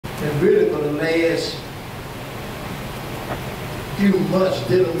And really for the last few months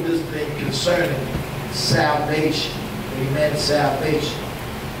dealing with this thing concerning salvation. Amen, salvation.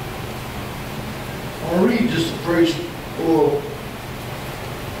 I'll read just the first 4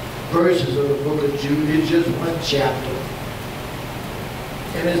 verses of the book of Jude. It's just one chapter.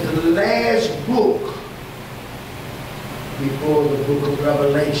 And it's the last book before the book of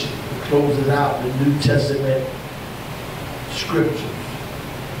Revelation. It closes out the New Testament scriptures.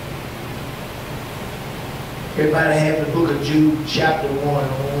 Everybody have the book of Jude, chapter 1.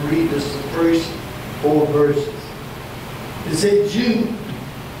 I'm going to read this, the first 4 verses. It said, Jude,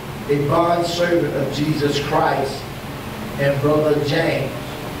 a bondservant of Jesus Christ, and brother James.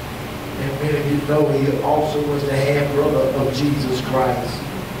 And many of you know he also was the half-brother of Jesus Christ.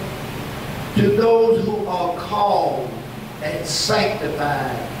 To those who are called and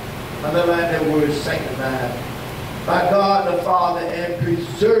sanctified, underline that word sanctified, by God the Father and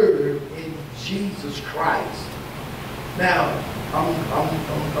preserved in Jesus Christ. Now,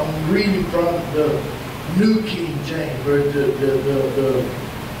 I'm reading from the New King James Version, the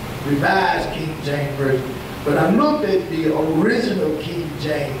Revised King James Version. But I looked at the original King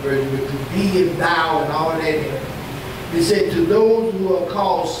James Version with the thee and thou and all that in it. It said, to those who are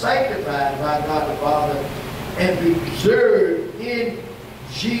called sanctified by God the Father and preserved in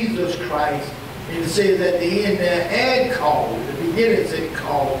Jesus Christ. And it says at the end there, and called. At the beginning it said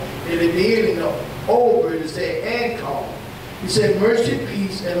called. And at the ending of over it said, and called. He said, mercy,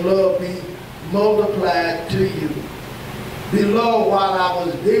 peace, and love be multiplied to you. Beloved, while I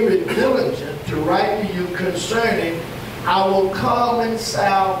was very diligent to write to you concerning our common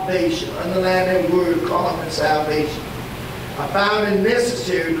salvation. Underline that word, common salvation. I found it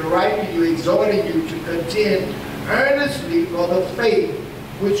necessary to write to you, exhorting you to contend earnestly for the faith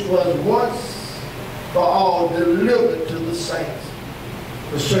which was once for all delivered to the saints.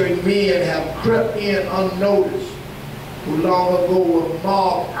 For certain men have crept in unnoticed, who long ago were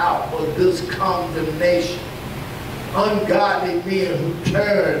marked out for this condemnation. Ungodly men who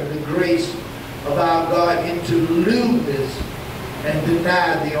turn the grace of our God into lewdness and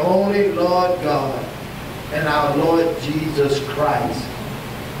deny the only Lord God and our Lord Jesus Christ.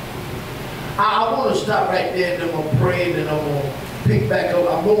 I want to stop right there and I'm going to pray and I'm going to pick back up.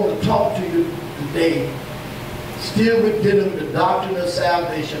 I'm going to talk to you today. Still we're dealing with the doctrine of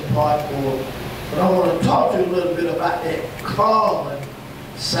salvation, part 4. But I want to talk to you a little bit about that common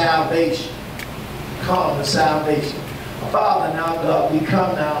salvation. Common salvation. Father, now God, we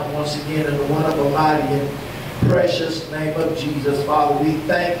come now once again in the wonderful, mighty, and precious name of Jesus. Father, we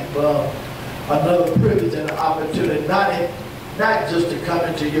thank you for another privilege and an opportunity, not just to come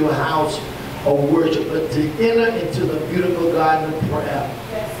into your house or worship, but to enter into the beautiful garden of prayer,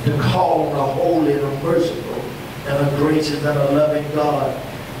 to call on a holy and a merciful and a gracious and a loving God.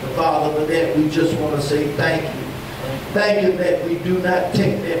 And Father, for that we just want to say thank you. Thank you that we do not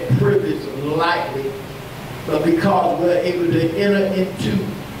take that privilege lightly, but because we're able to enter into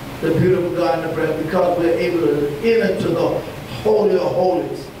the beautiful garden of prayer, because we're able to enter to the Holy of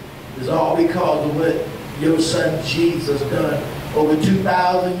Holies, it's all because of what your son Jesus done over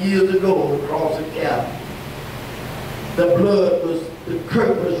 2,000 years ago on the cross of Calvary. The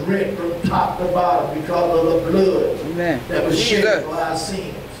curtain was rent from top to bottom because of the blood that was shed for our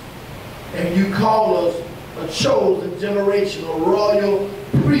sins. And you call us a chosen generation, a royal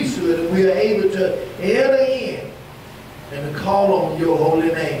priesthood, and we are able to enter in and to call on your holy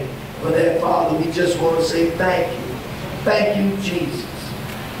name. For that, Father, we just want to say thank you. Thank you, Jesus.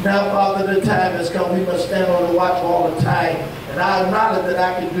 Now, Father, the time has come. We must stand on the watch all the time. And I acknowledge that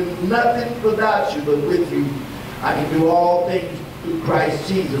I can do nothing without you, but with you, I can do all things through Christ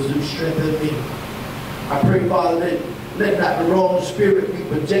Jesus who strengthens me. I pray, Father, that let not the wrong spirit be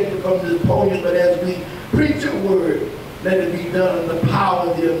projected from this podium, but as we preach your word, let it be done in the power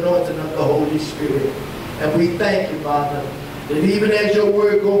of the anointing of the Holy Spirit. And we thank you, Father, that even as your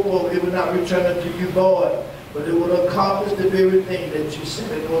word go forth, it will not return unto you void, but it will accomplish the very thing that you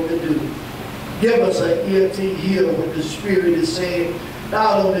sent it over to do. Give us an ear to hear what the Spirit is saying,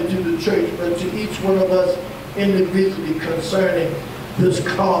 not only to the church, but to each one of us individually concerning this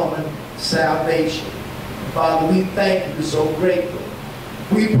common salvation. Father, we thank you. We're so grateful.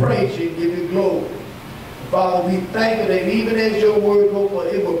 We praise you and give you glory. Father, we thank you that even as your word goes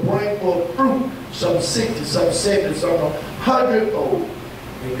forth, it will bring forth fruit, some 60, some 70, some 100-fold.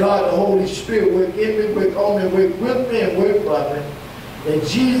 And God, the Holy Spirit, work in me, work on me, work with me, and work for me. That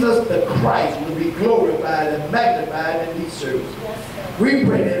Jesus the Christ will be glorified and magnified in these services. Yes, we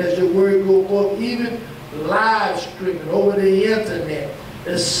pray that as your word goes forth, even live streaming over the internet,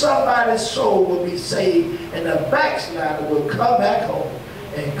 that somebody's soul will be saved and the backslider will come back home.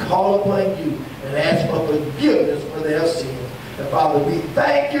 and call upon you and ask for forgiveness for their sins. And Father, we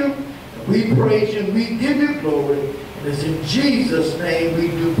thank you, and we praise you, and we give you glory. And it's in Jesus' name we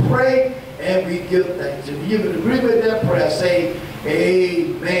do pray and we give thanks. If you agree with that prayer, say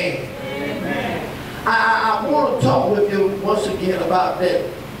amen. Amen. I want to talk with you once again about that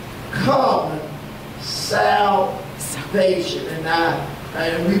common salvation.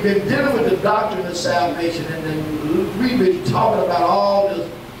 And we've been dealing with the doctrine of salvation, and then we've been talking about all this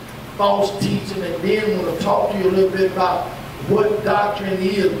false teaching, and then we're going to talk to you a little bit about what doctrine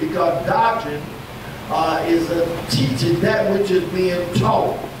is, because doctrine is a teaching, that which is being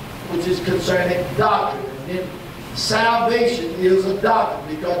taught, which is concerning doctrine. And then salvation is a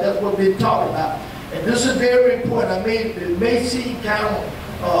doctrine, because that's what we've been talking about. And this is very important. I mean, it may seem kind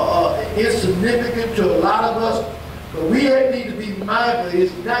of insignificant to a lot of us, but we need to be mindful.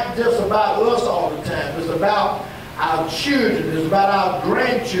 It's not just about us all the time. It's about our children. It's about our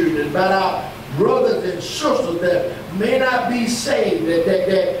grandchildren. It's about our brothers and sisters that may not be saved, that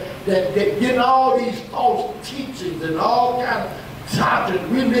get all these false teachings and all kind of doctrines.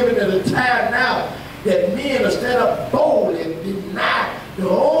 We're living at a time now that men are stand up bold and deny the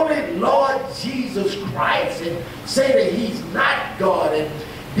only Lord Jesus Christ and say that he's not God. And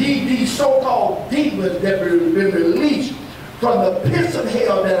these so-called demons that have been released from the pits of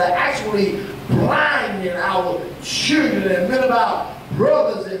hell that are actually blinding our children and many of our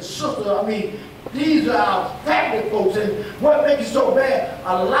brothers and sisters. I mean, these are our family folks. And what makes it so bad,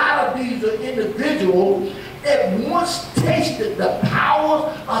 a lot of these are individuals that once tasted the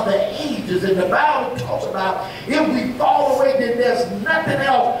powers of the ages. And the Bible talks about if we fall away, then there's nothing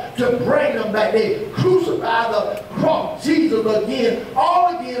else to bring them back. They crucify the cross, Jesus again,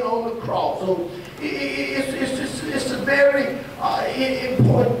 all again on the cross. So it's a very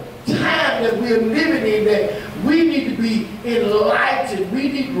important time that we're living in, that we need to be enlightened. We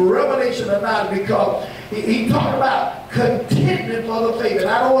need revelation about it, because he talked about contentment for the faith. And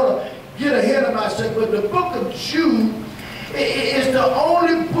I don't want to get ahead of myself, but the book of Jude is the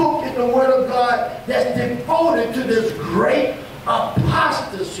only book in the Word of God that's devoted to this great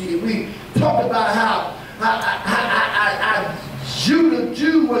apostasy. We talked about how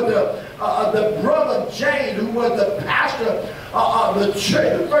Jude was the brother James, who was the pastor of the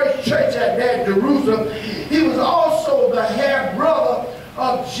church, the first church at that Jerusalem. He was also the half brother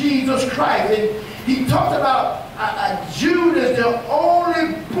of Jesus Christ. And he talked about Jude is the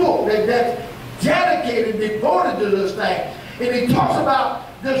only book that's dedicated, devoted to this thing. And he talks about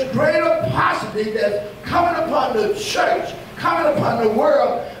this great apostasy that's coming upon the church, coming upon the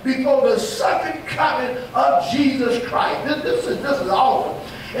world before the second coming of Jesus Christ. This is awesome.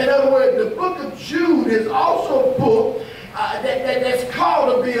 In other words, the book of Jude is also a book that's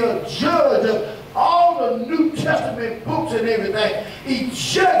called to be a judge of all the New Testament books and everything. He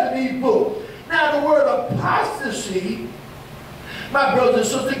judges these books. Now, the word apostasy, my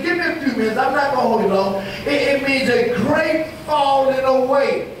brothers and sisters, give me a few minutes. I'm not going to hold you long. It means a great falling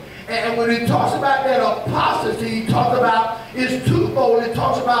away. And when he talks about that apostasy, he talks about, it's twofold. It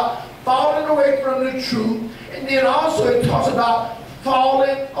talks about falling away from the truth, and then also it talks about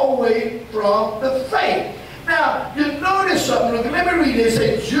falling away from the faith. Now, you notice something. Look, let me read it. It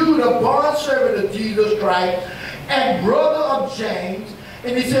says, Jude, a bondservant of Jesus Christ and brother of James.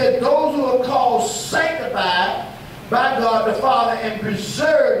 And he said, those who are called sanctified by God the Father and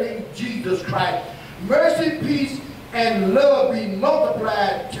preserved in Jesus Christ. Mercy, peace, and love be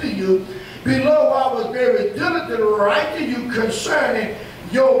multiplied to you. Beloved, I was very diligent to write to you concerning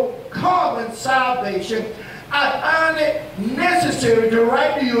your common salvation. I found it necessary to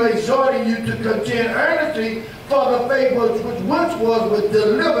write to you, exhorting you to contend earnestly for the faith which once was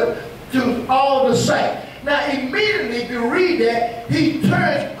delivered to all the saints. Now, immediately, if you read that, he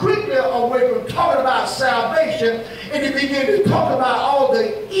turns quickly away from talking about salvation, and he begins to talk about all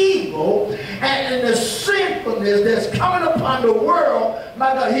the evil and the sinfulness that's coming upon the world.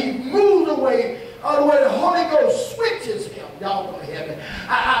 My God, he moves away. All the way the Holy Ghost switches him. Y'all go ahead.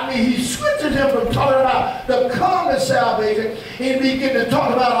 I mean, he switches him from talking about the common salvation, and he begins to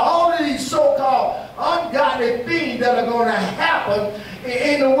talk about all of these so-called ungodly things that are going to happen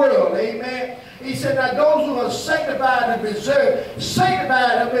in the world. Amen. He said, now those who are sanctified and preserved,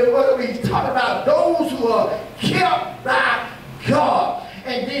 sanctified, I mean, what he's talking about, those who are kept by God.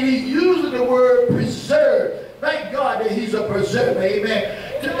 And then he uses the word preserve. Thank God that he's a preserver, amen.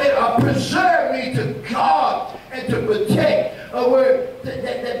 Preserve means to guard and to protect. A word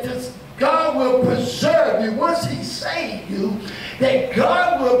that God will preserve you. Once he saved you, that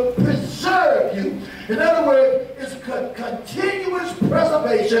God will preserve you. In other words, it's continuous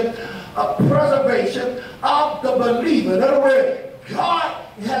preservation of the believer. In other words, God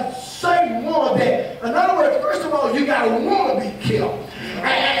have certain ones that, in other words, first of all, you got to want to be kept.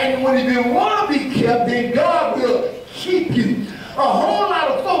 And when you want to be kept, then God will keep you. A whole lot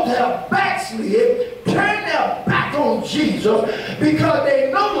of folks have backslid, turned their back on Jesus because they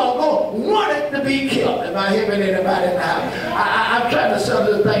no longer wanted to be kept. Am I hearing anybody now? I'm trying to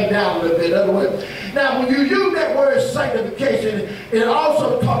settle this thing down a little bit. In other words, now when you use that word sanctification, it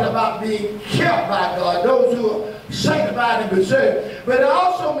also talks about being kept by God, those who are sanctified and preserved. But it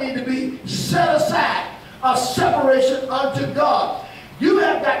also means to be set aside, a separation unto God. You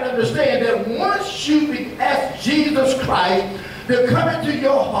have got to understand that once you ask Jesus Christ to come into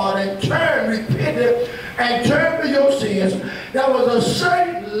your heart and turn, repent, and turn for your sins, there was a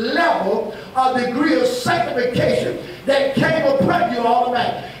certain level, a degree of sanctification that came upon you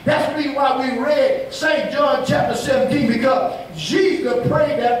automatically. That's the reason why we read St. John chapter 17, because Jesus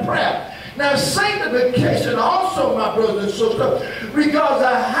prayed that prayer. Now, sanctification also, my brothers and sisters, because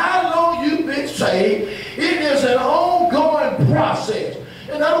of how long you've been saved, it is an ongoing process.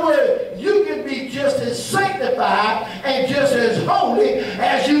 In other words, you can be just as sanctified and just as holy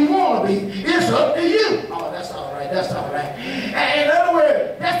as you want to be. It's up to you. Oh, that's all right. That's all right. And in other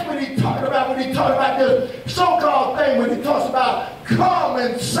words, that's what he talked about when he talked about this so-called thing, when he talks about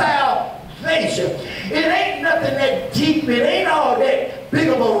common salvation. It ain't nothing that deep. It ain't all that big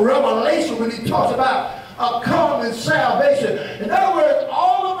of a revelation when he talks about a common salvation. In other words,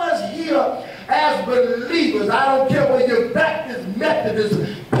 all of us here as believers, I don't care whether you're Baptist,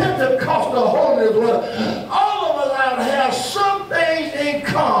 Methodist, Pentecostal, Holiness, all of us out have some things in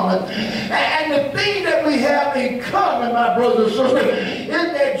common. And the thing that we have in common, my brothers and sisters, is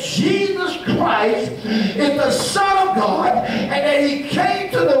that Jesus Christ is the Son of God, and that he came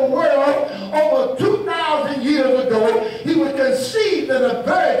to the world over 2,000 years ago. He was conceived of the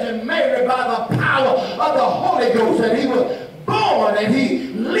Virgin Mary by the power of the Holy Ghost, and he was born, and he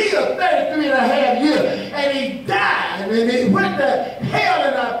lived 33 and a half years, and he died, and he went to hell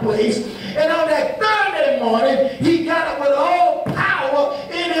in our place, and on that third day morning, he got up with all power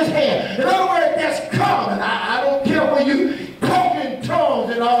in his hand. In other words, that's common. I don't care when you talk in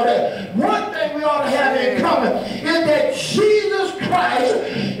tongues and all that. One thing we ought to have in common is that Jesus Christ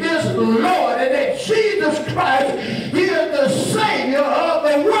is Lord, and that Jesus Christ is the Savior of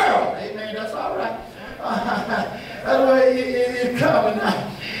the world. Amen. That's all right. It's coming.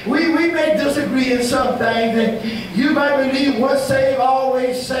 We may disagree in some things, and you might believe once saved,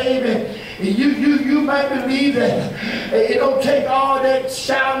 always saved, and you might believe that it don't take all that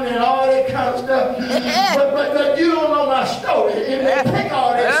shouting and all that kind of stuff. But you don't know my story. It may take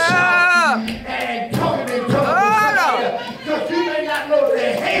all that shouting and talking because you may not know the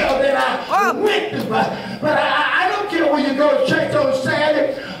hell that I went through. But I don't care where you go to church on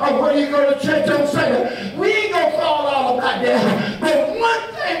Saturday or where you go to church on Sunday. We ain't going to fall all about that. But one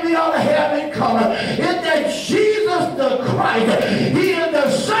thing we ought to have in common is that Jesus the Christ, he is the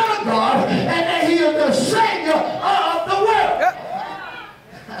Son of God, and that he is the Savior of the world.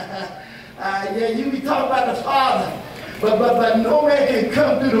 Yeah, you be talking about the Father, but no man can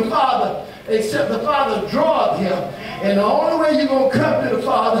come to the Father except the Father draweth him. And the only way you're going to come to the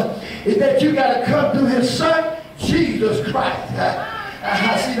Father is that you got to come through his Son, Jesus Christ.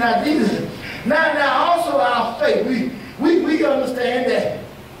 See, now, Jesus. Now, also our faith. We understand that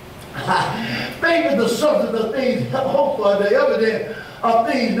faith is the substance of things hoped for, the evidence of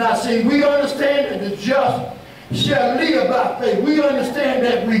things not seen. We understand that the just shall live by faith. We understand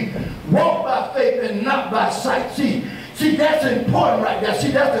that we walk by faith and not by sight. See, that's important right there.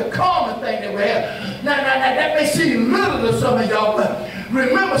 See, that's the common thing that we have. Now, that may seem little to some of y'all, but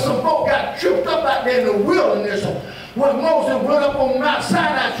remember some folk got tripped up out there in the wilderness when Moses went up on Mount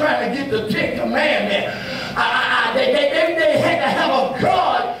Sinai trying to get the 10 Commandments. They had to have a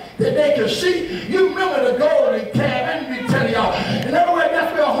God that they could see. You remember the golden calf. Let me tell y'all. In other words,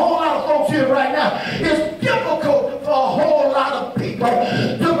 that's where a whole lot of folks here right now. It's difficult for a whole lot of people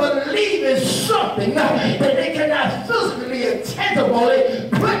to believe in something that they cannot physically and tangibly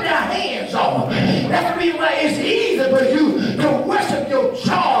put their hands on. That's the reason why it's easy for you to worship your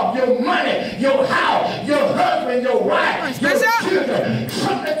job, your money, your house, your husband, your wife, your children.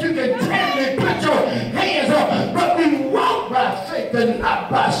 Something that you can tangibly put your hands on. But we walk by faith and not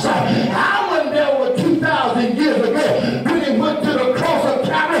by sight. I wasn't there over 2,000 years ago when he went to the cross of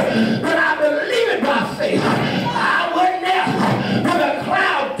Calvary, but I believe it by faith. I wasn't there when the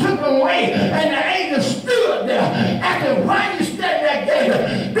cloud took him away and the angel stood there asking, why you stand there,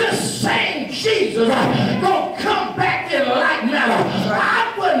 Gabriel? This same Jesus gonna come back in like manner.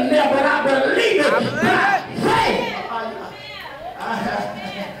 I wasn't there, but I believe it by faith.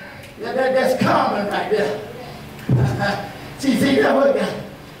 Yeah, that's common right there. See,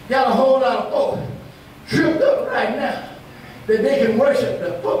 got a whole lot of folks tripped up right now that they can worship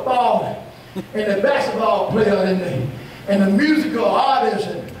the football and the basketball player and the musical artists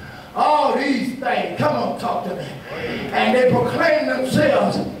and all these things. Come on, talk to me. And they proclaim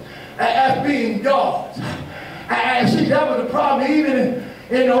themselves as being gods. And see, that was the problem even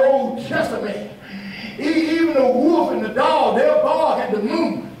in the Old Testament. Even the wolf and the dog, they'll bark at the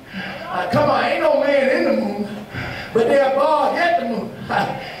moon. Come on, ain't no man in the moon, but they'll bark at the moon.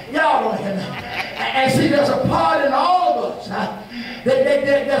 Y'all don't hear me. And see, there's a part in all of us.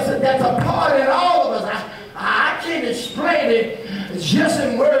 That's a part in all of us. I can't explain it just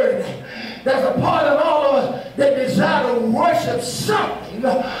in words. There's a part of all of us that desire to worship something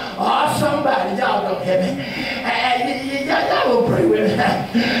or somebody. Y'all don't hear me. Y'all don't pray with me.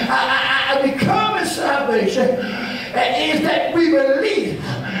 Becoming salvation is that we believe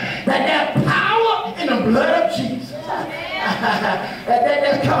that there's power in the blood of Jesus.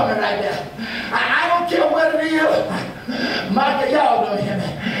 That's coming right there. I don't care what it is. Y'all don't hear me.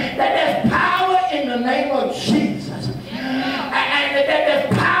 That there's power in the name of Jesus. And that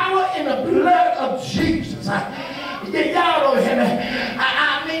there's power in the blood of Jesus. Y'all don't hear me.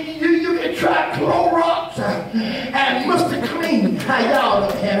 I mean, you can try Clorox and Mr. Clean. Y'all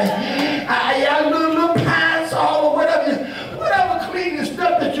don't hear me. Y'all little pine salt or whatever cleaning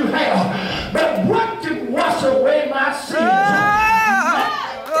stuff that you have. But what can wash away my sins?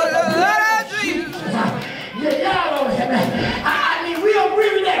 Y'all don't hear me. I mean, we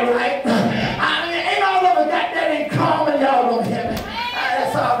agree with that, right? I mean, ain't all of us got that in common. Y'all don't hear me.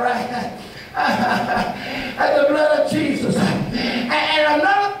 That's all right. That's the blood of Jesus. And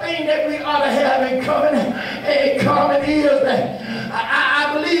another thing that we ought to have in common is that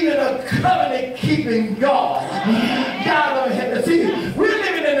I believe in a covenant-keeping God. Y'all don't hear me. See, we're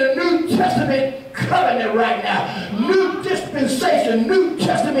living in the New Testament covenant right now. New dispensation, New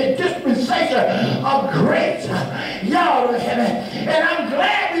Testament dispensation of grace. Y'all don't hear me. And I'm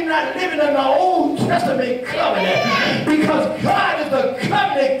glad we're not living in the Old Testament covenant, because God is a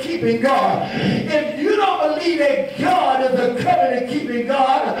covenant-keeping God. If you don't believe that God is a covenant-keeping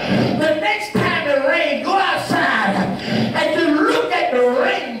God, the next time it rains, go outside and just look at the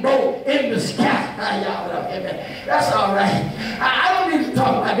rainbow in the sky. Y'all don't hear me. That's all right. I don't need to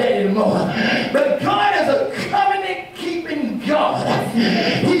talk about that anymore. But God is a covenant-keeping God.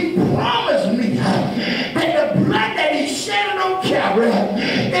 He promised me that the blood that He shed on Calvary,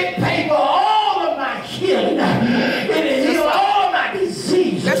 it paid for all of my healing. It healed all of my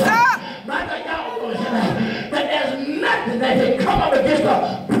diseases. Yes, sir. My God, y'all don't hear me. That there's nothing that can come up against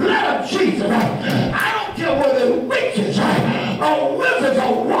the blood of Jesus. I don't care whether it's witches or wizards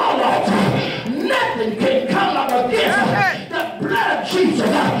or warlocks. Nothing can come up against the blood of Jesus.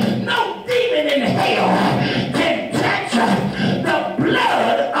 No demon in hell can touch the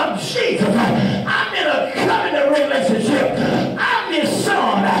blood of Jesus. I'm in a covenant relationship. I'm His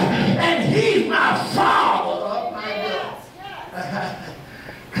son, and He's my Father. Oh my God.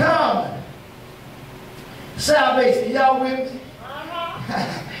 Come. Salvation. Y'all with me?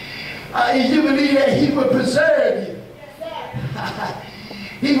 If you believe that He will preserve you,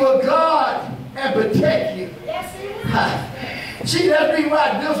 He will guard and protect you. See, that's the reason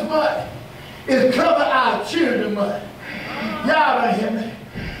why this month is Cover Our Children Month. Y'all don't hear me.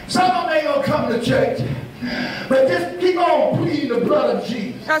 Some of them ain't gonna come to church, but just keep on pleading the blood of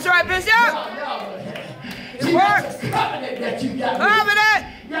Jesus. That's right, Bishop. Y'all don't hear me. See, that's a covenant that you got. Covenant.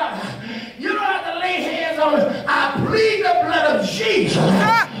 You don't have to lay hands on it. I plead the blood of Jesus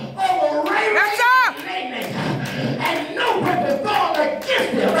over Ray and Nene, and no weapon formed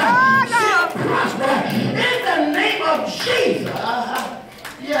against them shall prosper in the name of Jesus.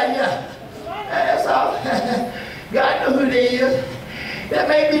 That's all. God knows who they is. That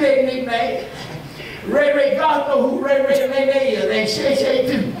may be their nickname. Ray, God knows who Ray and Nene is. They Shay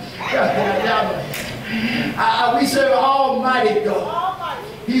too. We serve Almighty God.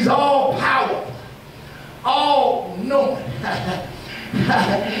 He's all powerful, all knowing.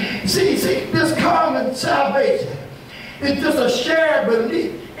 see, this common salvation is just a shared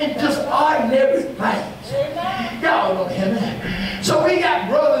belief in just ordinary things. Y'all don't hear me. So we got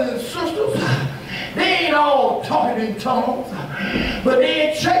brothers and sisters. They ain't all talking in tongues, but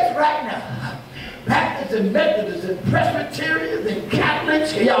they in church right now. Baptists and Methodists and Presbyterians and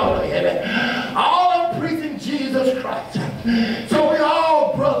Catholics, y'all don't hear me. All of them preaching Jesus Christ. So we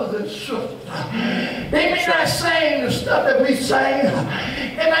all brothers and sisters. They may not sing the stuff that we sing.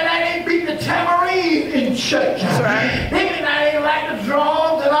 They may not even beat the tambourine in church. Right. They may not even like the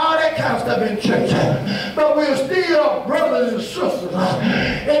drums and all that kind of stuff in church. But we're still brothers and sisters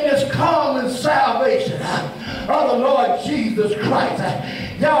in this common salvation of the Lord Jesus Christ.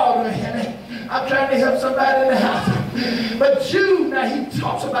 Y'all I'm trying to help somebody in the house. But Jude, now he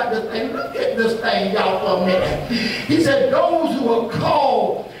talks about this thing. Look at this thing, y'all, for a minute. He said, those who are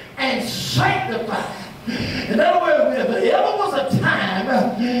called and sanctified. In other words, if there ever was a time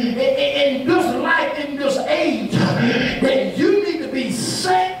in this life, in this age, that you need to be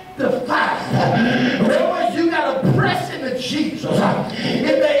sanctified. In other words, you got to press into Jesus.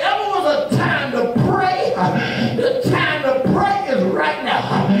 If there ever was a time to pray, the time to pray is right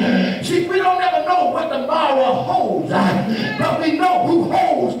now. See, we don't ever know what tomorrow holds, but we know who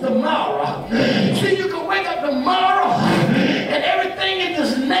holds tomorrow. See, you can wake up tomorrow and everything in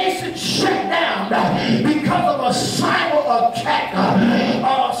this nation shut down because of a cyber attack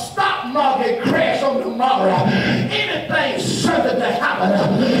or a stock market crash on tomorrow. Anything certain to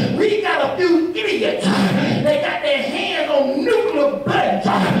happen. We got a few idiots. They got their hands on nuclear buttons.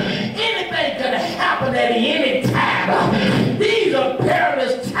 Anything can happen at any time. These are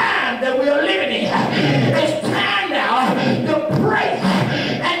perilous times that we are living in. It's time now to pray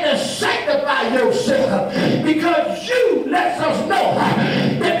and to sanctify yourself, because you lets us know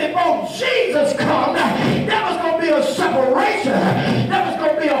that before Jesus comes, there was going to be a separation. There was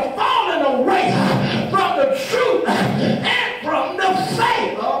going to be a falling away from the truth and from the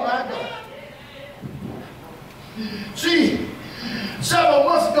faith. Oh my God. See, several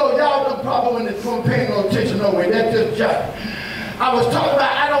months ago, y'all don't probably weren't paying no attention no way. That's just junk. I was talking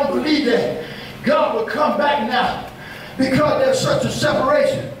about I don't believe that God will come back now because there's such a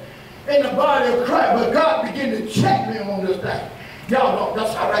separation in the body of Christ. But God began to check me on this thing. Y'all don't,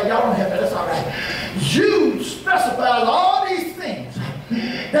 that's all right. Y'all don't have it. That's all right. Jude specifies all these things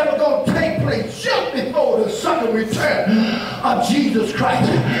that were going to take place just before the second return of Jesus Christ.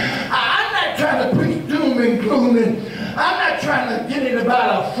 I'm not trying to preach doom and gloom, and I'm not trying to get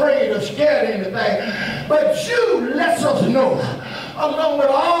anybody afraid or scared or anything, but Jude lets us know, along with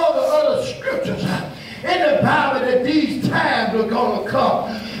all the other scriptures in the Bible, that these times are going to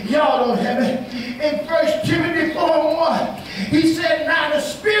come. Y'all don't have it. In 1 Timothy 4:1, he said, now the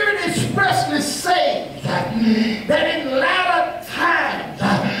Spirit expressly says that in latter times,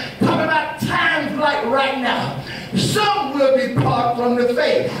 talking about times like right now, some will depart from the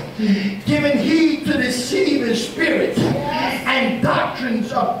faith, giving heed to deceiving spirits and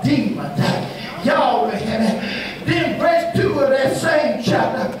doctrines of demons. Y'all don't have it. Then verse 2 of that same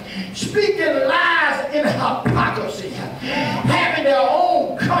chapter, speaking lies in hypocrisy, having their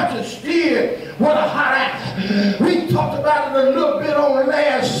own conscience steered with a hot eye. We talked about it a little bit on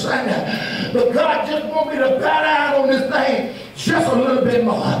last Sunday, but God just wants me to bow down on this thing just a little bit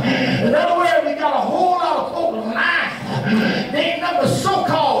more. In other words, we got a whole lot of folks lying. They ain't nothing but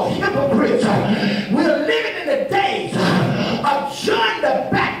so-called hypocrites. We're living in the days of John the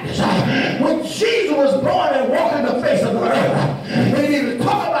Baptist, when Jesus was born and walking the face of the earth. And he was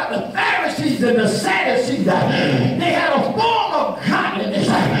talking about the Pharisees and the Sadducees. They had a form of godliness,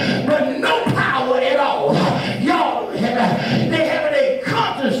 but no power at all. Y'all, they have a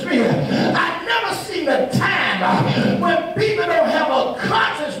conscience fear. I've never seen a time when people don't have a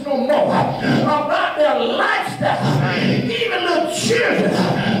conscience no more about their lifestyle. Even little children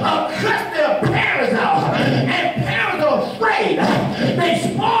cuss their parents out, and parents are afraid.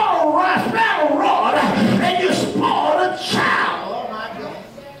 They spoil a rod, and you spoil a child. Oh my God.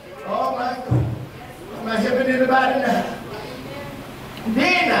 Oh my God. Am I helping anybody now?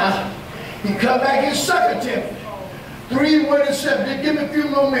 Then he come back in 2 Timothy 3:1-7. Just give me a few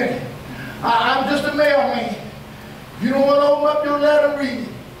more minutes. I'm just a mailman. You don't want to open up your letter and read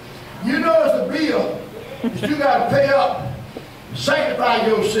it. You know it's a bill that you got to pay up. Sanctify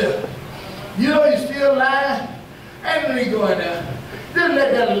yourself. You know you're still lying. And let me go in there. Just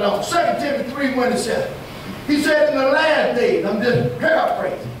let that alone. 2 Timothy 3:1-7. He said in the last days, I'm just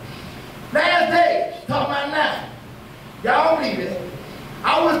paraphrasing. Last days, talking about now. Y'all believe it.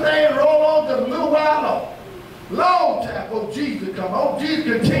 I wish they roll on just a little while long. Long time before Jesus come. Oh, Jesus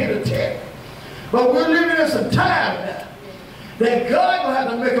continue to tell. But we're living in some time now that God will have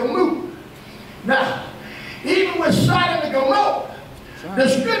to make a move. Now, even with Sodom and Gomorrah, the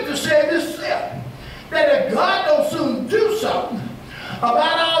scripture said this that if God don't soon do something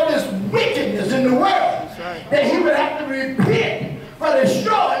about all this wickedness in the world, that he would have to repent for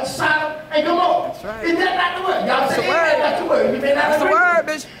destroying Sodom and Gomorrah. Is that not the word? Y'all say amen, that's the word. You may not agree, word,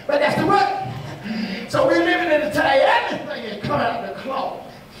 bitch. But that's the word. So we're living in a time, everything is coming out of the closet.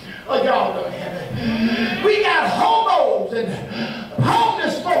 Oh, y'all don't have it. We got hobos and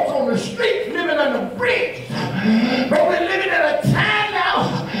homeless folks on the streets living on the bridges. But we're living in a time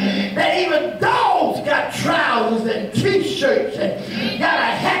now that even dogs got trousers and t-shirts and got a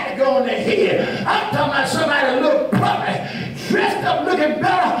hat to go on their head. I'm talking about somebody a little puppy, dressed up looking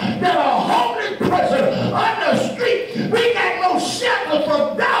better than a homeless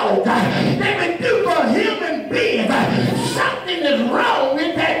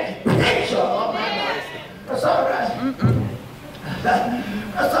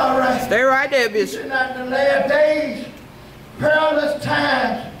That's all right. Stay right there, He Bishop. said, "Not in the last days, perilous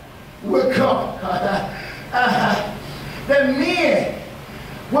times will come." The men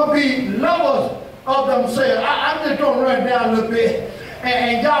will be lovers of themselves. I'm just going to run down a little bit,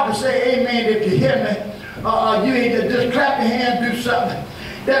 and y'all can say amen if you hear me. You ain't just clap your hands, do something.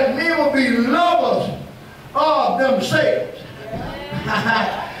 That men will be lovers of themselves.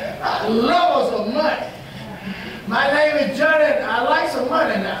 Lovers of money. My name is Johnny. I like some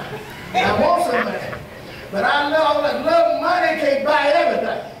money now. I want some money. But I love money can't buy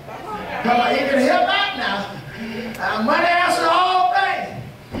everything. Come on, it can help out now. Money answers all things,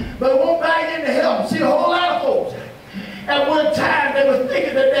 but it won't buy you into heaven. See, a whole lot of folks at one time they were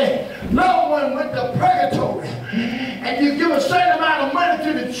thinking that their loved one went to purgatory, and you give a certain amount of money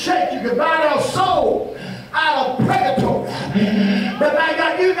to the church, you can buy their soul out of purgatory. But my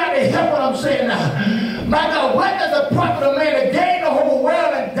God, you got to help what I'm saying now. My God, what does the profit of man to gain the whole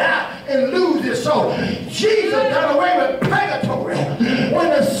world and die and lose his soul? Jesus done away with purgatory when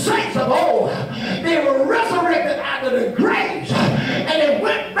the saints of old, they were resurrected out of the graves and they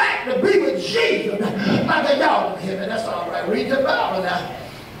went back to be with Jesus. My God, y'all don't hear me. That's all right. Read the Bible now.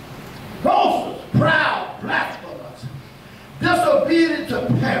 Boasters, proud, blasphemers, disobedient to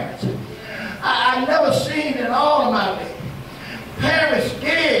parents. I never seen in all of my life parents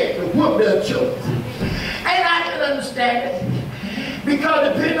scared to whoop their children. And I can understand it,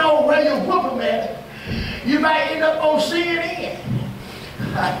 because depending on where you whoop them at, you might end up on CNN.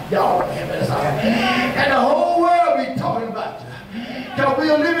 Y'all don't hear me, that's all right. And the whole world be talking about you, because we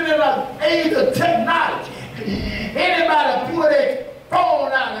are living in an age of technology. Anybody pull their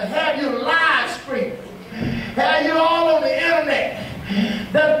phone out and have you live streaming, have you all on the internet.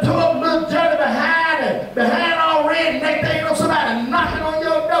 That took little Johnny behind all red, next thing you know, somebody knocking on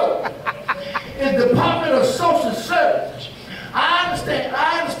your door. It's the Department of Social Services. I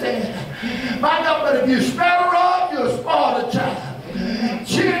understand. My God, but if you spell her up, you'll spoil the child.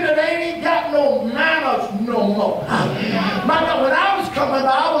 Children that ain't got no manners no more. My God, when I was coming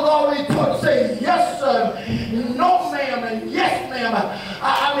up, I was always taught to say yes, sir, no, ma'am, and yes, ma'am.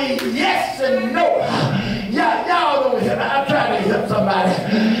 I mean, yes and no. Y'all don't hear me. I'm trying to help somebody.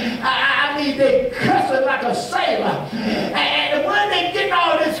 I mean, they cussing like a sailor. And when they getting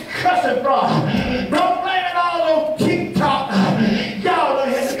all this cussing from, don't blame it all on TikTok. Y'all don't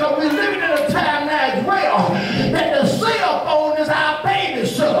hear me, because we're living in a time now as well that the cell phone is our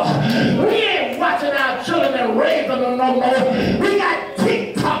babysitter. We ain't watching our children and raising them no more. We got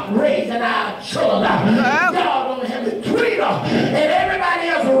TikTok raising our children. Y'all don't hear me. Twitter and everybody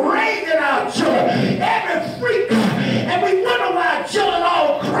else raising our children. Every freak. And we wonder why our children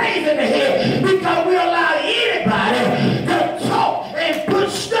all crazy in the head, because we allow anybody to talk and put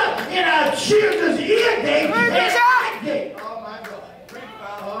stuff in our children's ear gate and eye gate. Oh my God.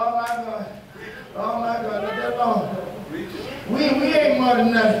 Oh my God. Oh my God. Let that alone. We ain't more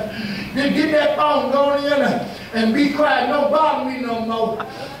than nothing. Just get that phone going in and be quiet. Don't bother me no more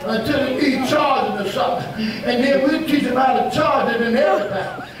until it be charging or something. And then we'll teach them how to charge it and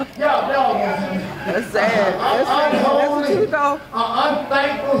everything. Y'all know. That's sad. Unholy,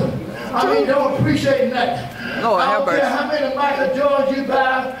 unthankful. I mean, don't appreciate nothing. Lord, I don't care how many Michael George you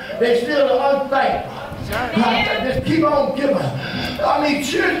buy, they still are unthankful. Just keep on giving. I mean,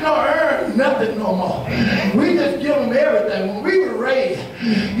 children don't earn nothing no more. We just give them everything. When we were raised,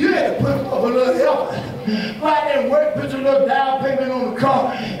 you had to put up a little effort. Go out there and work, put your little down payment on the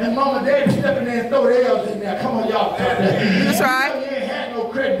car, and mom and dad step in there and throw theirs in there. Come on, y'all. That's right. You ain't had no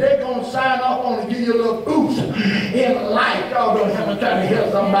credit. They're going to sign off on to give you a little boost in life. Y'all don't have to try to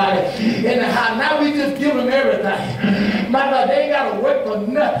help somebody in the house. Now we just give them everything. My God, they ain't got to work for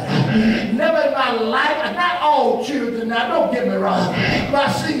nothing. Never in my life, not all children now, don't get me wrong, but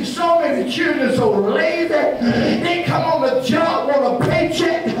I've seen so many children so lazy. They come on the job, want a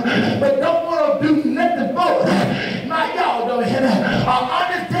paycheck, but don't want to do nothing for it. My y'all don't hear me. An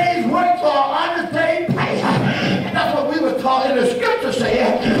honest day's work for an honest day's pay. That's what we were taught in the scripture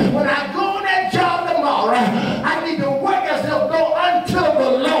saying. When I go on that job tomorrow, I need to work as if go unto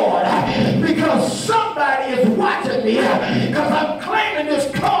the Lord, because somebody is watching me, because I'm claiming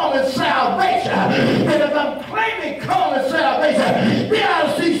this common salvation. And if I'm claiming common salvation, they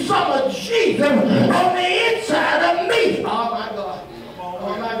ought to see some of Jesus on the inside of me. Oh my God.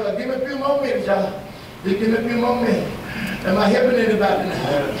 Oh my God. Give me a few more minutes, y'all. Just give me a few more minutes. Am I helping anybody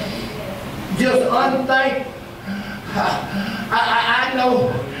now? Just unthankful. I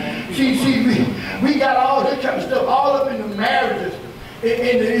know. We got all this kind of stuff all up in the marriages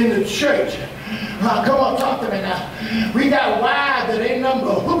in the church. Come on, talk to me now. We got wives that ain't nothing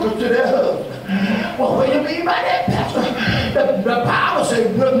but hookers to their husbands. Well, what do you mean by that, Pastor? The Bible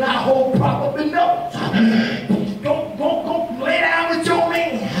says, will not hold proper benevolence. Don't lay down with your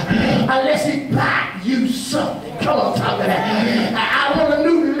man unless he buy you something. Come on, talk to that. I want a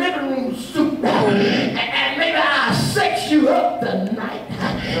new living room suit. And maybe I'll sex you up tonight.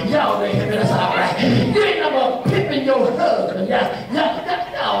 Y'all ain't hear me, that's all right. You ain't never pimping your husband.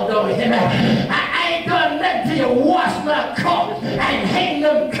 Y'all don't hear me. I ain't done nothing till you wash my car and hang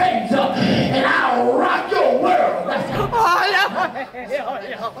them curtains up, and I'll rock your world.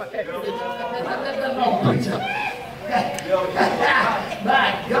 My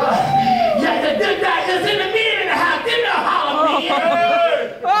God. Yeah, this guy is in the men in the house. Give me a holler,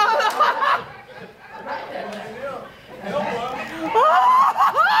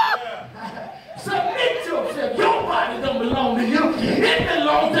 submit yourself. Your body don't belong to you. It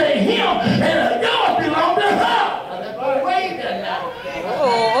belongs to him, and yours belongs to her. Wait a minute now.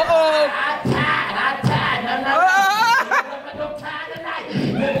 I tied. No time tonight.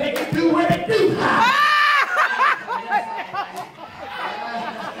 Let it do what it do.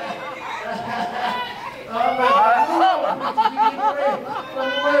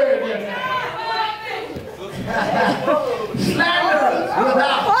 Slanderers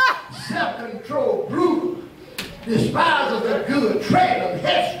without self-control, brutal, despisers of good, traitors,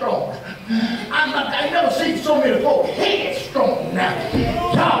 headstrong. I never seen so many folks headstrong now.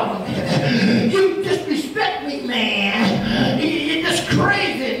 Y'all, you disrespect me, man. You're just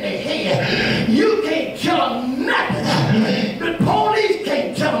crazy in the head. You can't tell them nothing. The police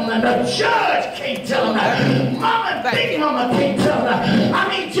can't tell them nothing. The judge can't tell them nothing. Mama, big mama can't tell them nothing. I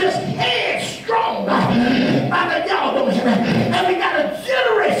mean, just headstrong. Y'all don't hear me. And we got a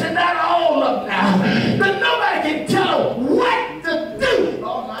generation, not all of them now, but nobody can tell them what to do.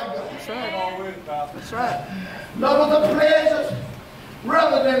 Oh my God. That's right. That's right. Lovers of pleasures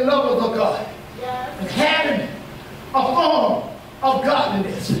rather than lovers of God. Yes. And having a form of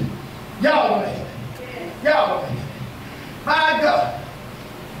godliness. Y'all don't hear me. Y'all don't hear me. My God.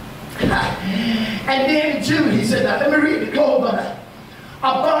 And then in Jude, he said, now let me read the close on that.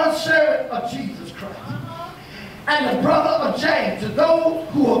 A bondservant of Jesus Christ. And the brother of James, to those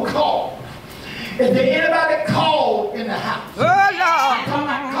who are called. Is there anybody called in the house? I'm talking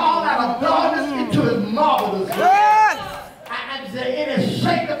about called out of darkness into his marvelous light. And is there any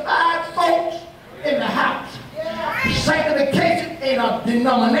sanctified folks in the house? Sanctification ain't a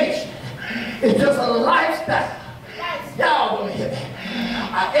denomination. It's just a lifestyle. Y'all don't hear me.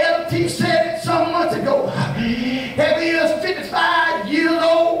 LT said it some months ago. Every year is 55 years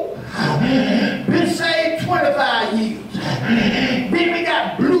old. Been saved 25 years. Then we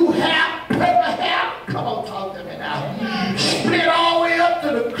got blue hair, purple hair. Come on, talk to me now. Split all the way up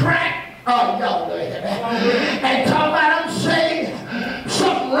to the crack. Oh, y'all don't hear me. And talk about I'm saved.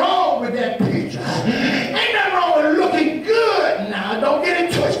 Something wrong with that picture. Ain't nothing wrong with looking good now. Don't get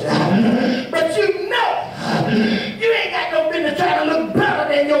it twisted. But you know, you ain't got no business trying to look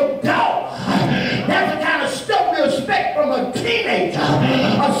better than your dog. That's the kind of stuff we expect from a teenager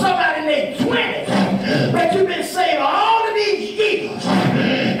or somebody in their 20s. But you've been saved all of these years,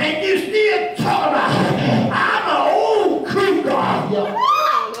 and you still talk about, I'm an old crew dog.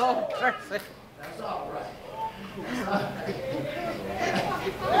 That's all right.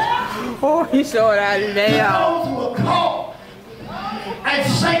 Oh, he showed out now. Those who are called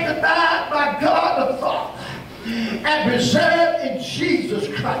and sanctified by God the Father and preserved in Jesus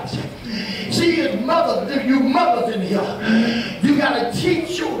Christ. See, his mother, you mothers in here, you got to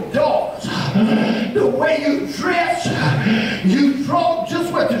teach your daughters the way you dress. You draw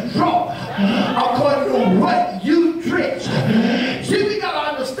just what you draw according to what you dress. See, we got to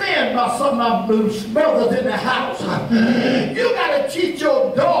understand about some of my brothers in the house. You got to teach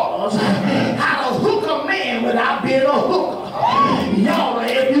your daughters how to hook a man without being a hooker. Y'all,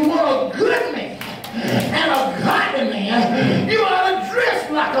 if you want a good man and a godly man, you ought to dress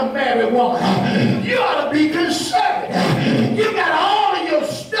like a married woman. You ought to be conservative. You got all of your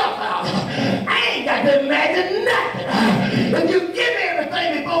stuff out. I ain't got to imagine nothing. If you give me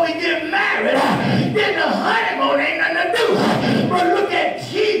everything before we get married, then the honeymoon ain't nothing to do. But look at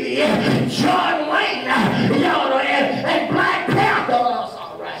TV, John Wayne, y'all, and Black Panther. Oh, that's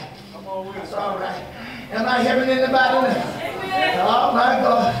all right. That's all right. Am I helping anybody now? Oh my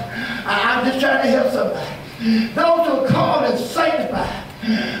God. I'm just trying to help somebody. Those who are called and sanctified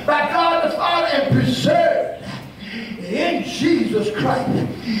by God the Father and preserved in Jesus Christ.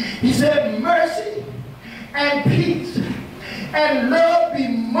 He said, mercy and peace and love be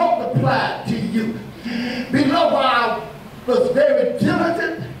multiplied to you. Beloved, I was very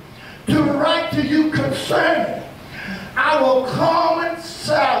diligent to write to you concerning our common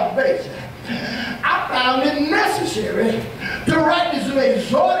salvation. I found it necessary To write this,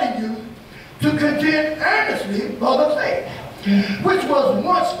 exhorting you to contend earnestly for the faith, which was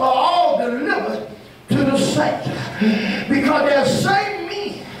once for all delivered to the saints. Because there's same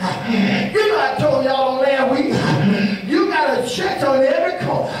me. You know, I told y'all on last week, you got a check on every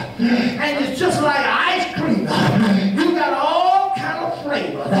corner, and it's just like ice cream. You got all kind of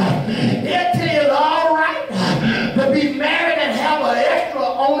flavor. They'll tell you it's all right to be married and have an extra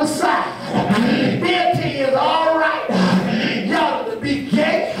on the side. They'll tell you it's all right, y'all, to be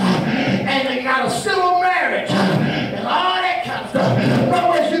gay, and they got a civil marriage, and all that kind of stuff. But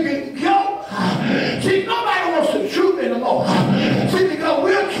once you can go, see, nobody wants the truth anymore. See, because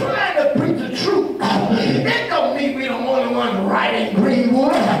we're trying to preach the truth. It don't mean we the only one right in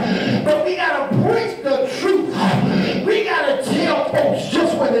Greenwood, but we got to preach the truth. We got to tell folks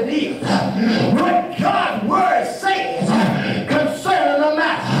just what it is. What God's word says concerning the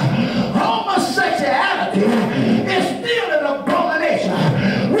matter. Homosexuality is still an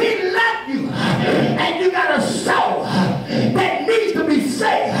abomination. We love you, and you got a soul that needs to be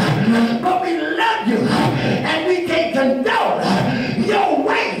saved. But we love you, and we can't condone your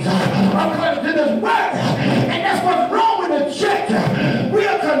ways according to this word. And that's what's wrong with the church. We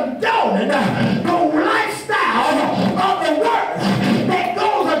are condoning the lifestyle of the word that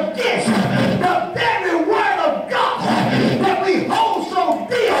goes against the very word of God that we hold so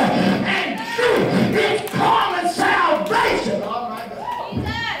dear and true. It's common salvation. Oh my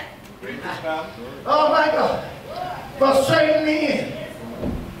God. Oh my God. For certain men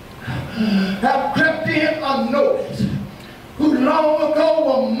have crept in unnoticed, who long ago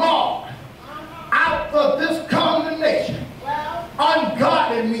were marked out for this condemnation.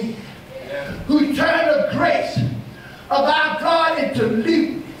 Ungodly men who turn the grace of our God into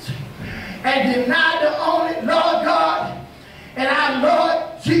lewdness and deny the only Lord God and our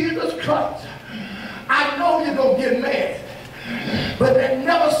Lord Jesus Christ. I know you're going to get mad, but that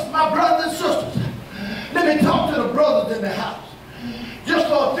never, my brothers and sisters, let me talk to the brothers in the house just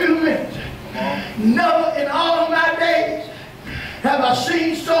for a few minutes. Never in all of my days have I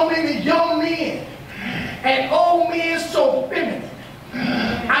seen so many young men and old men so feminine.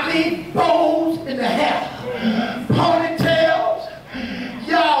 I mean, bows in the hair, ponytails.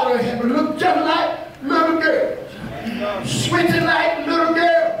 Y'all look just like little girls, switching like little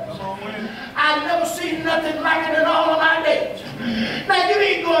girls. I've never seen nothing like it in all of my days. Now, you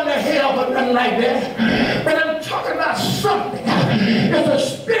ain't going to hell for nothing like that, but I'm talking about something. It's a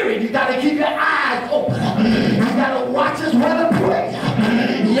spirit. You got to keep your eyes open. You got to watch us when to pray.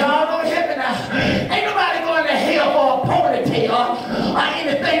 Y'all don't hear me now. Ain't nobody going to hell for a ponytail or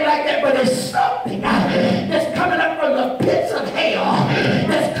anything like that, but it's something that's coming up from the pits of hell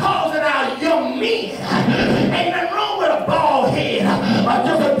that's causing our young men. Ain't nothing wrong with a bald head or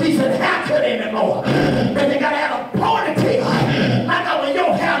just a decent haircut anymore, but they got to have a ponytail. Like when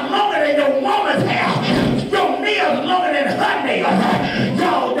your hair longer than your woman's hair, your nails longer than her nails.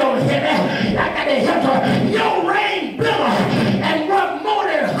 Y'all don't hear me. I got to hear your rain biller and what more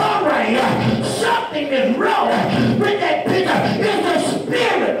than her rain. Something is wrong with that picture. It's a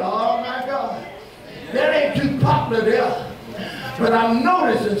spirit. Oh my God. That ain't too popular there. But I'm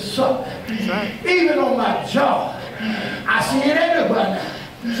noticing something. Even on my jaw. I see it everywhere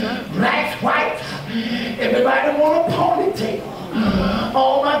now. Blacks, whites, everybody want a ponytail.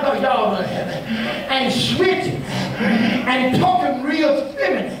 Oh my God, y'all don't have it. And switching and talking real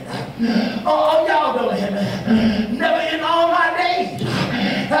feminine. Oh, y'all don't have it. Never in all my days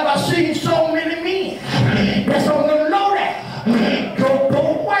have I seen so many men that's on the low there. Go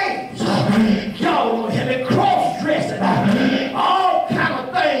both ways. Y'all don't have it. Cross-dressing. All kind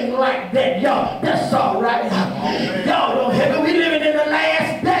of things like that, y'all. That's all right. Y'all don't have it. We living in the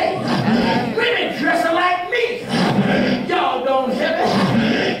last days. Women dressing like me. Y'all don't have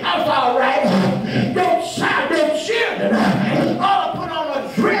it. That's all right. Your children ought to put on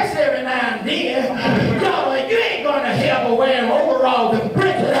a dress every now and then. Y'all, you ain't going to hell wearing overalls and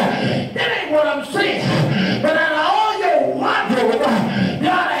breeches. That ain't what I'm saying. But out of all your wardrobe, you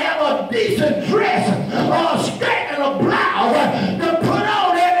ought to have a decent dress or a skirt and a blouse to put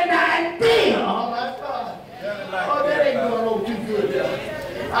on every now and then. Oh my God. Oh, that ain't going over too good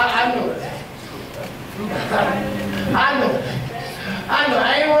there. I know that. I know that. I know. I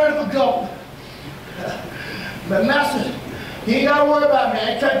ain't worried for gold. But master, you ain't got to worry about me. I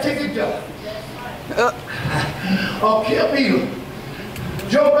ain't trying to take your job. Or kill me.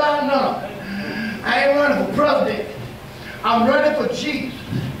 Joe Biden, no. I ain't running for president. I'm running for Jesus.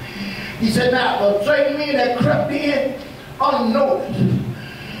 He said, now, for certain men that crept in unnoticed,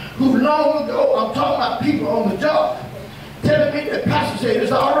 who long ago, I'm talking about people on the job, telling me that pastor said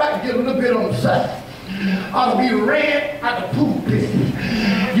it's all right to get a little bit on the side. ought to be ran out the pulpit.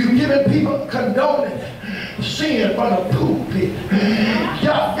 You giving people condoning sin from the pulpit.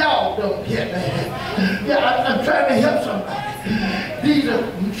 Y'all don't get me. Yeah, I'm trying to help somebody. These are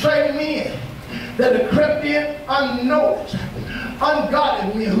same men that are crept in unnoticed,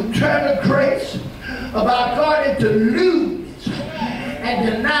 ungodly men who turn the grace of our God into lewdness and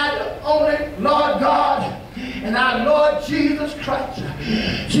deny the only Lord God and our Lord Jesus Christ.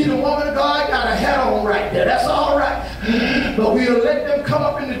 See, the woman of God got a hat on right there. That's all right. But we'll let them come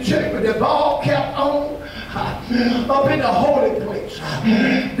up in the church with their ball cap on, up in the holy place.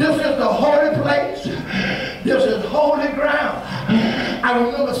 This is the holy place. This is holy ground. I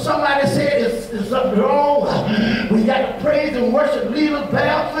remember somebody said it's something wrong. We got to praise and worship leaders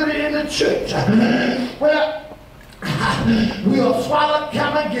barefooted in the church. Well, we'll swallow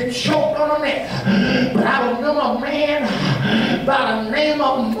camel, get choked on that. But I remember a man by the name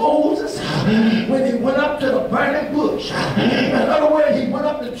of Moses when he went up to the burning bush. In other words, he went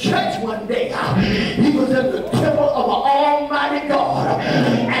up to church one day. He was in the temple of an almighty God,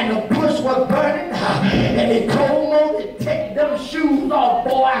 and the bush was burning, and he told Moses, take them shoes off,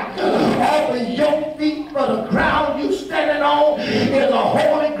 boy, off of your feet, for the ground you standing on is a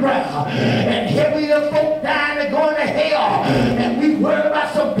holy ground. And here we are folk dying and going to hell, and we worry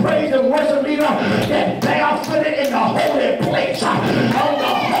about some praise and worship leader that barefooted in the holy place, on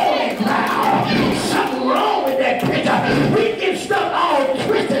the holy ground. Something wrong with that picture. We get stuck all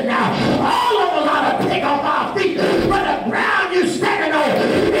twisted now. All of us ought to take off our feet, but the ground you standing on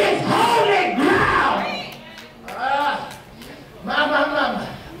is holy ground. My.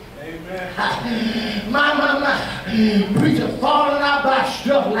 Amen. My. Preacher falling out by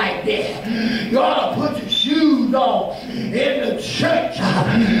stuff like that. You ought to put your shoes on in the church.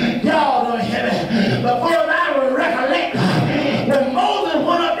 Y'all don't hear me. But for I will recollect, when Moses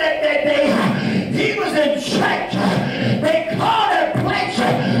went up that day, he was in church. They called that place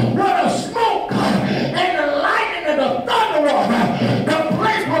where the smoke and the lightning and the thunder was. The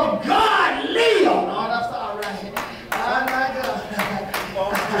place where God lived. Oh, that's all right. Oh, my God.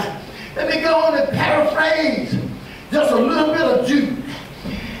 Let me go on and paraphrase just a little bit of Jude.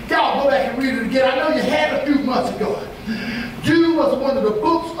 Y'all go back and read it again. I know you had it a few months ago. Jude was one of the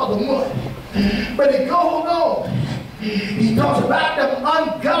books of the month. But it goes on. He talks about them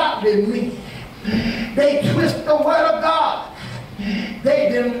ungodly men. They twist the word of God. They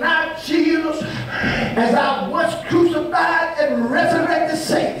deny Jesus as I was crucified and resurrected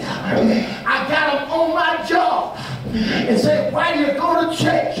Savior. I got them on my job and said, why do you go to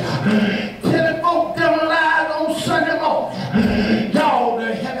church? Telling folk them lies on Sunday morning. Y'all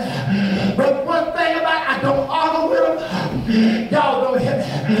don't hear me. But one thing about it, I don't argue with them. Y'all don't hear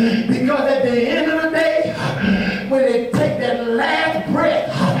me. Because at the end of the day, when they take that last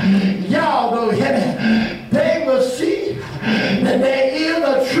breath, y'all don't hear me. They will see that there is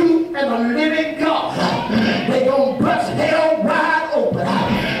a truth and a living God. They're going to bust hell wide open.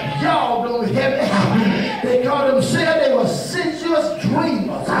 Y'all don't hear me. They call themselves, they were sensuous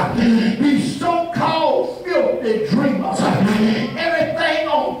dreamers. These so-called filthy dreamers. Everything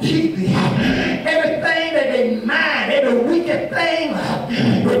on TV, everything that they mind, every wicked thing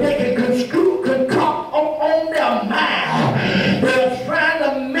that they can construe, concoct on their mind. They're trying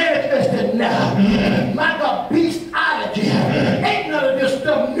to manifest it now. My God, beastology. Ain't none of this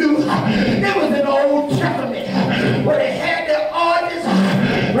stuff new. It was in the Old Testament where they had their orgies,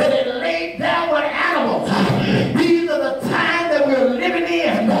 where they laid down with animals. These are the times that we're living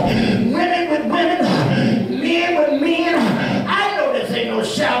in. Women with women, men with men. I know this ain't no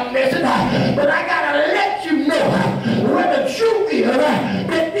shout message, but I gotta let you know where the truth is,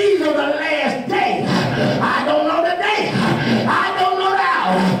 that these are the last days. I don't know the day. I don't know the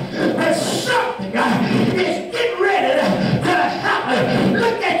hour. But something is getting ready to happen.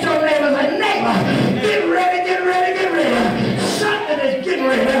 Look at your neighbor and neighbor. Get ready, get ready, get ready. Something is getting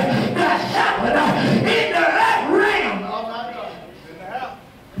ready to happen in the earth realm. Oh my God.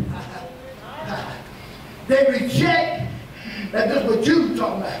 They reject. That's just what you're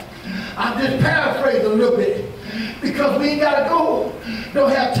talking about. I'm just paraphrasing a little bit because we ain't got to go.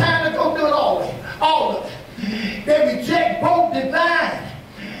 Don't have time to go through it all of it. They reject both divine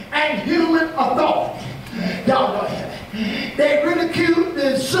and human authority. Y'all don't have it. They ridicule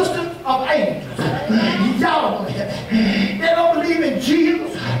the existence of angels. Y'all don't have it. They don't believe in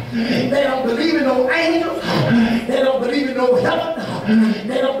Jesus. They don't believe in no angels. They don't believe in no heaven.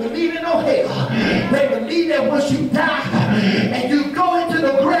 They don't believe in no hell. They believe that once you die and you go into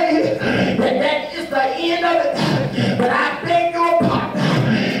the grave, that is the end of it. But I beg your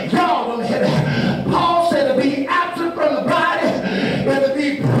pardon. Y'all don't have it. Paul said to be absent from the body is to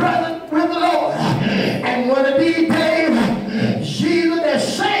be present with the Lord.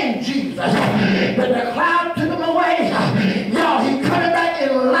 When the cloud took him away, y'all, he coming back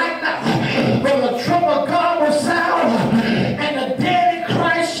in lightning. When the trump of God will sound, and the dead in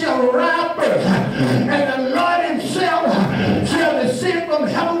Christ shall rise first, and the Lord himself shall descend from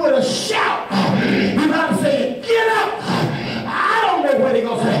heaven with a shout. You got to say, get up. I don't know what he's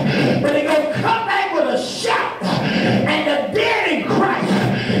going to say, but he's going to come back with a shout, and the dead in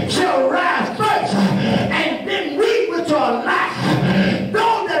Christ shall rise first, and then we which are alive,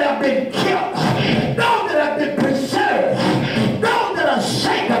 those that have been killed, those that have been preserved, those that are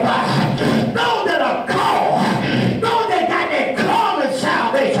sanctified, those that are called, those that got their common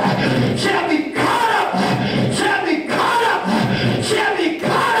salvation, shall be caught up, shall be caught up, shall be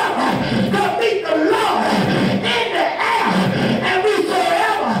caught up to meet the Lord in the air, and we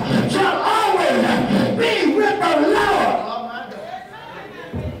forever shall always be with the Lord. Oh my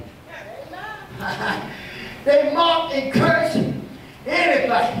God. They mock and curse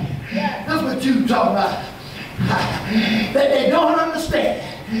anybody. That's what you talking about. That they don't understand.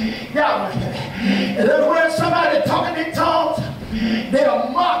 Y'all, in other words, somebody talking in tongues, they'll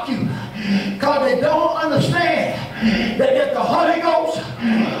mock you because they don't understand that if the Holy Ghost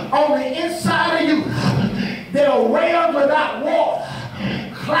on the inside of you, there are wells without water,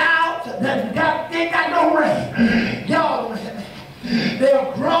 clouds that ain't got no rain. Y'all,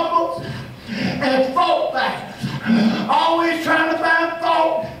 they're grumbles and fault finders, always trying to find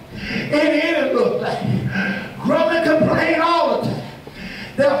fault in any little thing. Grumble and complain all the time.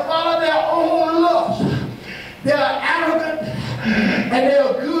 They'll follow their own lust. They're arrogant and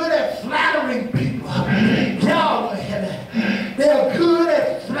they're good at flattering people. Y'all, they're good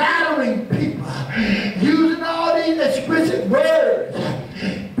at flattering people, using all these explicit words,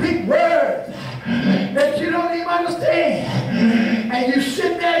 big words that you don't even understand. And you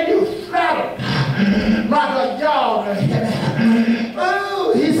sit there and you flatter like a y'all.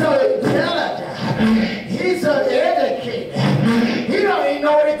 Oh, he's so intelligent. He's so educated. He don't even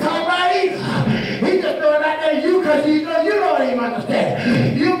know what he's talking about either. He just throwing out there you because you know you don't even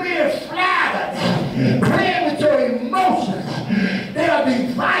understand. You being flattered, playing with your emotions. They are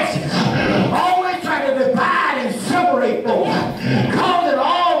divisive, always trying to divide and separate folks, causing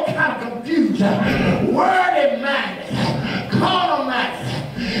all kind of confusion, worldly-minded,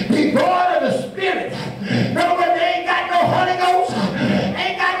 carnal-minded, devoid of the Spirit. No, but they ain't got no Holy Ghost,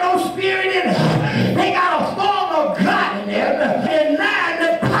 ain't got no Spirit in it. They got a form of God in them, denying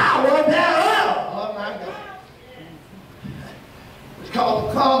the power thereof. Oh my God. It's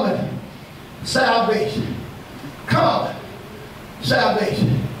called common salvation. Common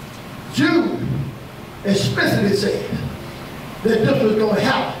salvation. Jude explicitly says that this was going to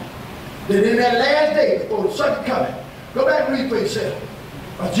happen. That in that last day before the second coming, go back and read for yourself,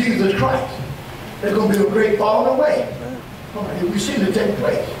 of Jesus Christ, there's going to be a great falling away. We've seen it take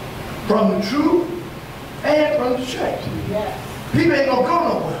place from the truth and from the church. Yes. People ain't going to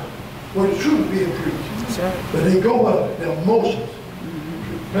go nowhere where the truth is being preached. Right. But they go with their emotions.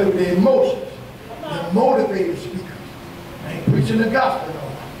 Their emotions. They're motivated speakers. I ain't preaching the gospel no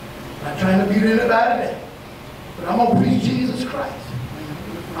more. I'm not trying to beat anybody down. But I'm going to preach Jesus Christ.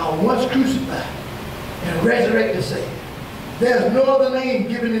 I was once crucified and resurrected Savior. There's no other name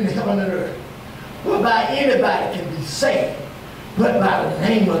given in heaven and earth whereby anybody can be saved but by the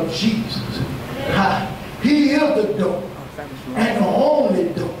name of Jesus. He is the door and the only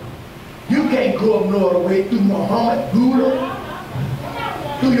door. You can't go up no other way through Muhammad,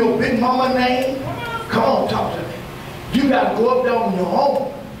 Buddha, through your big mama name. Come on, talk to me. You got to go up there on your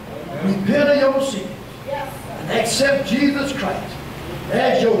own, repent of your sins, and accept Jesus Christ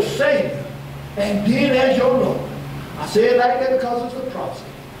as your Savior and then as your Lord. I say it like that because it's a process.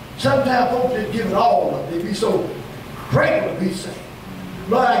 Sometimes folks just give it all up. They be so grateful to be saved.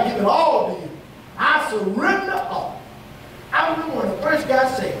 Lord, I give it all to you. I surrender all. I remember when the first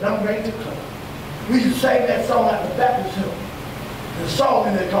got saved, I'm ready to close. We used to sing that song at the Baptist hymn. The song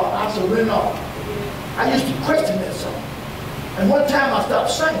in there called I Surrender All. I used to question that song. And one time I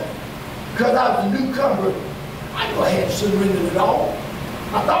stopped singing because I was a newcomer. I knew I had surrendered it all.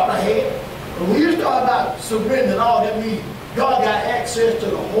 I thought I had. But when you start about surrendering all, that means God got access to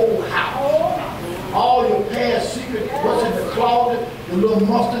the whole house. All your past secret, what's in the closet, the little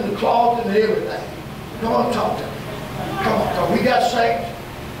monster in the closet and everything. Come on, talk to me. Come on, we got saints.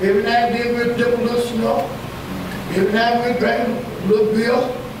 Every now and then we'll dip a little snow. Every now and then we'll drink a little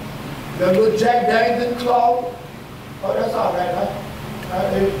beer. Got a little Jack Daniels in the closet. Oh, that's all right, huh?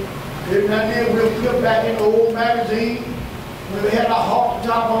 Every now and then we'll flip back in the old magazine when we had our hawk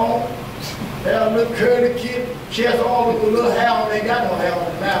top on. They had a little curly kid, chest all with a little hair on. They got no hair on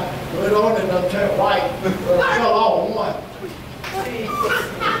it now. Put it on and it'll turn white. Fell off one.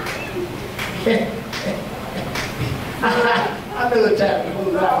 I know it's time to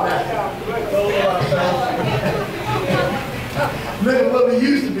move out now. Look at what we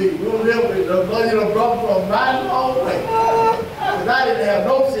used to be. We were living, the money done brought from a mile long way. Because I didn't have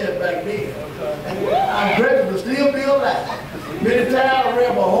no sense back then. I'm grateful to still be alive. Many times I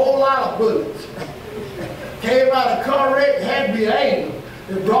ran a whole lot of bullets. Came out of car wreck, had to be an angel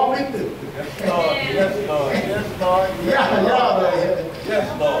that brought me through. Yes, Lord. Yes, Lord. Yeah, y'all know heaven.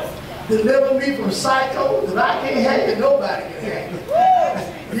 Yes, Lord. Deliver me from psychos, and I can't have it, nobody can have it.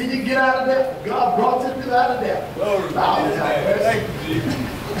 Then you get out of there, God brought you out of there. Glory. Thank you, Jesus.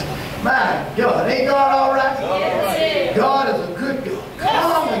 My God, ain't God all right? Yes. God is a good God.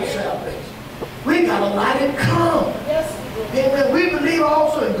 Come in salvation. We got to light it come. Amen. We believe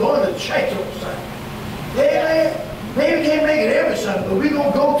also in going to church on Sunday. Amen. Maybe we can't make it every Sunday, but we're going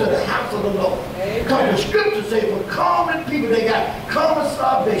to go to the house of the Lord. Because the scripture says, for common people, they got common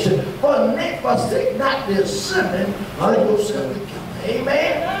salvation. Forsake not the assembling of yourself together.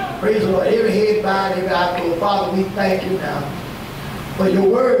 Amen. Praise the Lord. Every head bowed, every eye closed. Father, we thank you now for your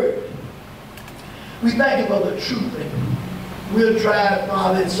word. We thank you for the truth. And we'll try,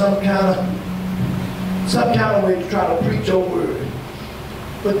 Father, in some kind of way to try to preach your word.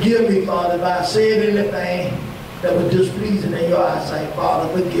 Forgive me, Father, if I said anything that was displeasing in your eyesight. Father,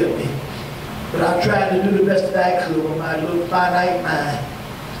 forgive me. But I tried to do the best that I could with my little finite mind.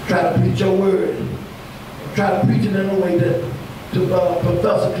 Try to preach your word. And try to preach it in a way that a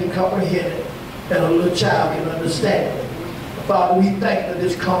professor can comprehend it and a little child can understand it. Father, we thank you for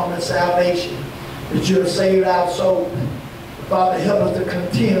this common salvation, that you have saved our soul. Father, help us to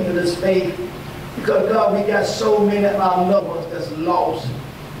contend for this faith. Because, God, we got so many of our loved ones that's lost.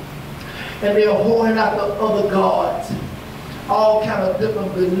 And they're holding out the other gods. All kind of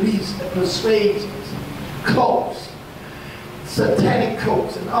different beliefs and persuasions, cults, satanic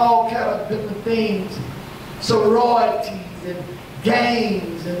cults, and all kind of different things, sororities and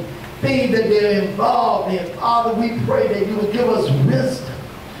gangs and things that they're involved in. Father, we pray that you would give us wisdom,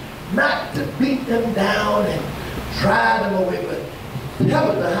 not to beat them down and drive them away, but help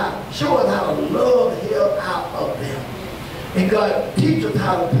us to show us how to love hell out of them. And God, teach us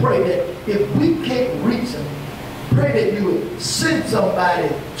how to pray that if we can't reach them, pray that you would send somebody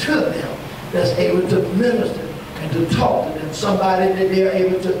to them that's able to minister and to talk to them. Somebody that they're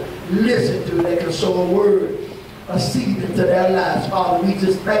able to listen to, that can sow a word, a seed into their lives. Father, we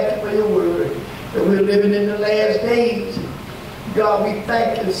just thank you for your word, that we're living in the last days. God, we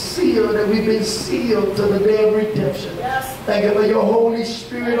thank you, sealed, that we've been sealed to the day of redemption. Yes. Thank you for your Holy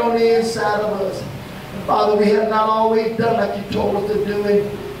Spirit on the inside of us. And Father, we have not always done like you told us to do and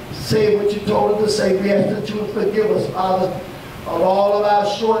say what you told us to say. We ask that you would forgive us, Father, of all of our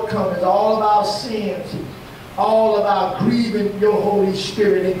shortcomings, all of our sins, all of our grieving your Holy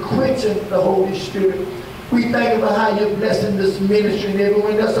Spirit and quenching the Holy Spirit. We thank you for how you're blessing this ministry and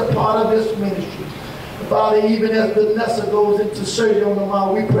everyone that's a part of this ministry. Father, even as Vanessa goes into surgery on the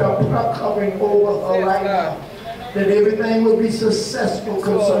mouth, we pray a prayer covering over her right now, that everything will be successful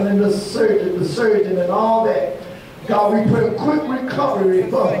concerning the surgeon and all that. God, we pray a quick recovery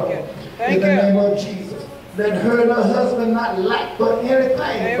for her in the name of Jesus. Let her and her husband not lack for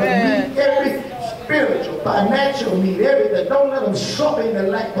anything, but meet every spiritual, financial need, everything. Don't let them suffer in the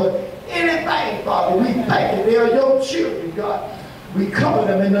lack for anything, Father. We thank you. They are your children, God. We cover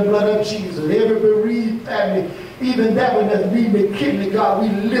them in the blood of Jesus. Every bereaved family, even that one that's needing the kidney, God, we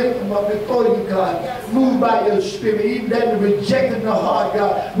lift them up before you, God. Move by your spirit. Even that rejecting the heart,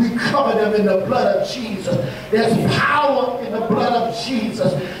 God, we cover them in the blood of Jesus. There's power in the blood of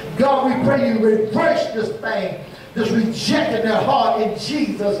Jesus. God, we pray you reverse this thing, this rejecting their heart in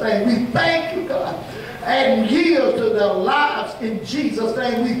Jesus' name. We thank you, God, and yield to their lives in Jesus'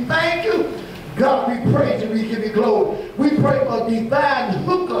 name. We thank you. God, we praise you, we give you glory. We pray for divine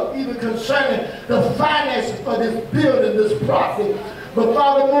hookup, even concerning the finances for this building, this property. But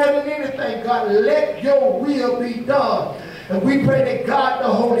Father, more than anything, God, let your will be done. And we pray that God, the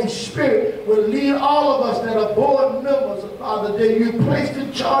Holy Spirit, will lead all of us that are board members, Father, that you placed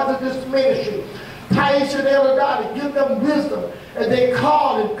in charge of this ministry. Taisha and Eldad, give them wisdom as they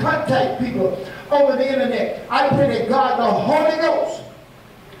call and contact people over the internet. I pray that God, the Holy Ghost,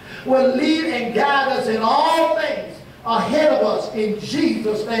 will lead and guide us in all things ahead of us in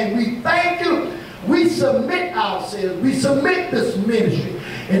Jesus' name. We thank you. We submit ourselves. We submit this ministry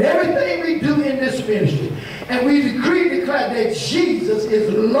and everything we do in this ministry. And we decree and declare that Jesus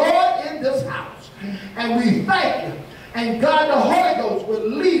is Lord in this house. And we thank you. And God, the Holy Ghost, will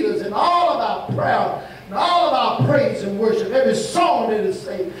lead us in all of our prayer and all of our praise and worship. Every song that is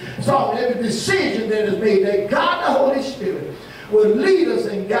saved, every decision that is made, that God, the Holy Spirit, will lead us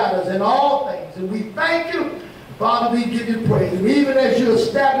and guide us in all things. And we thank you, Father, we give you praise. And even as you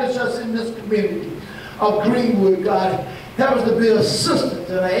establish us in this community of Greenwood, God, help us to be assistants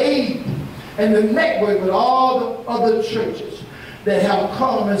and an aid and the network with all the other churches that have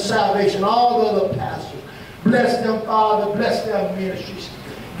come in salvation, all the other pastors. Bless them, Father. Bless their ministries.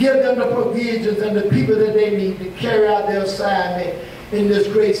 Give them the provisions and the people that they need to carry out their assignment in this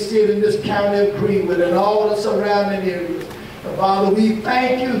great city, in this county of Greenwood, and all the surrounding areas. And Father, we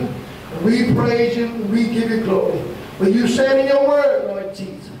thank you, and we praise you, and we give you glory. For you said in your word, Lord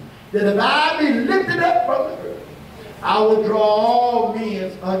Jesus, that if I be lifted up from the earth, I will draw all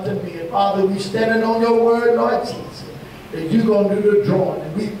men unto me. And Father, we standing on your word, Lord Jesus, that you're going to do the drawing.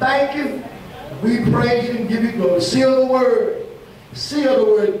 And we thank you, and we praise you, and give you glory. Seal the word. Seal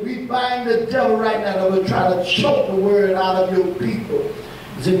the word. We bind the devil right now that will try to choke the word out of your people.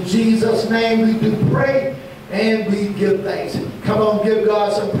 It's in Jesus' name we do pray and we give thanks. Come on, give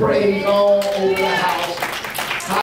God some praise all over the house.